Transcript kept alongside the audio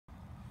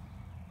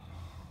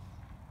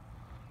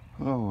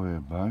Hello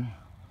everybody,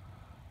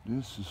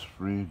 this is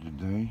Fred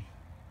today.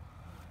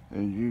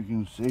 As you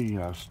can see,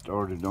 I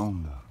started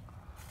on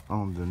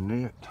the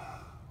net.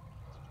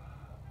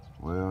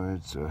 Well,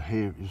 it's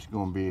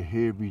gonna be a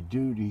heavy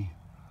duty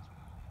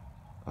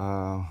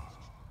a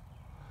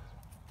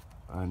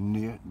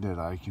net that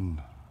I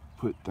can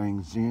put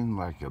things in,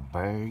 like a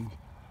bag,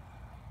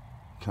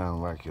 kind of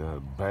like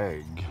a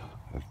bag,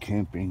 a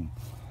camping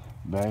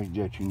bag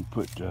that you can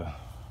put your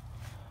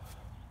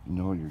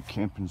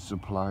camping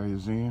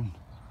supplies in.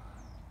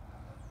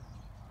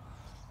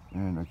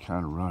 And I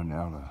kind of run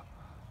out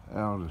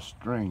of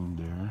string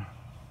there,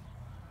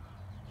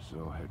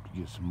 so I have to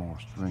get some more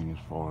string as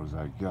far as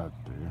I got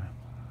there.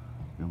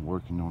 Been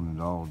working on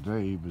it all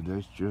day, but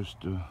that's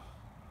just I'm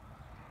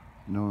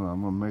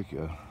gonna make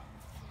a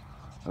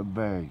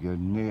bag, a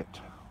net.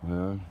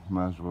 Well,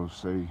 might as well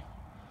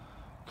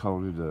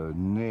call it a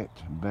net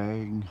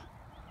bag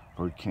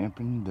for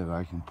camping that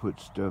I can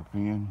put stuff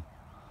in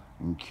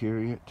and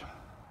carry it.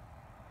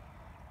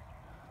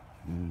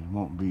 It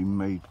won't be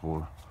made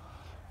for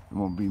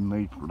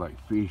like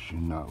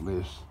fishing, not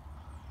unless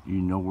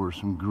you know where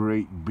some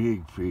great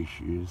big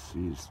fish is.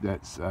 It's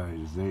that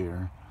size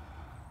there.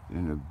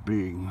 And a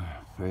big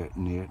fat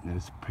net, and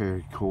that's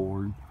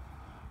paracord,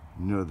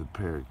 another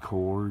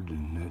paracord,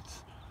 and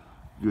that's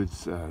good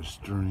size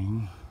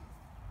string.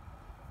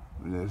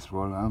 But that's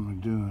what I'm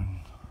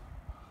doing,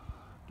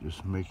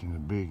 just making a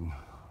big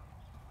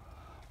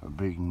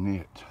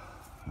net,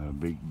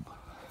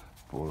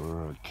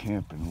 for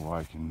camping, where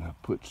I can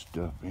put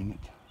stuff in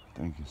it. I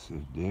think it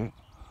said that.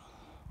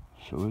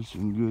 So it's a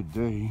good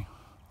day.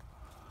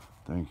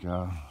 I think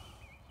I'm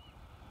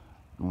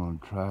going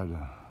to try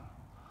to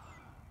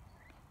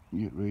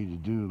get ready to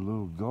do a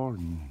little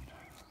gardening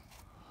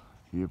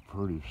here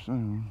pretty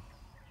soon.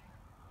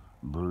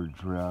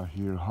 Birds are out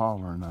here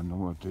hollering. I know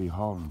what they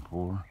hollering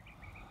for.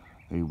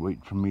 They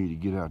wait for me to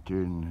get out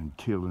there and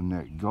till in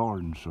that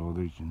garden so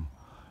they can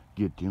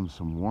get them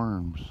some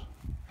worms.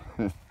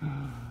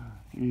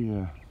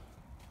 Yeah.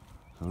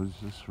 So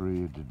this is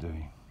Fred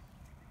today.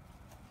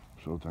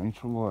 So thanks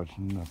for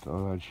watching. I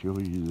thought I'd show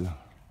you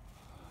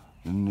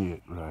the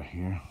net right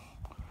here.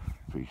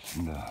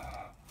 Fixing to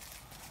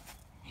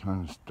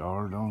kind of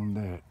start on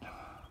that.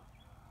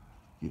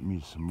 Get me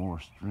some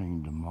more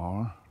string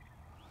tomorrow.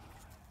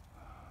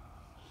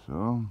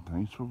 So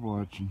thanks for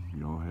watching.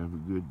 Y'all have a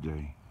good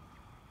day.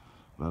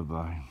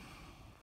 Bye-bye.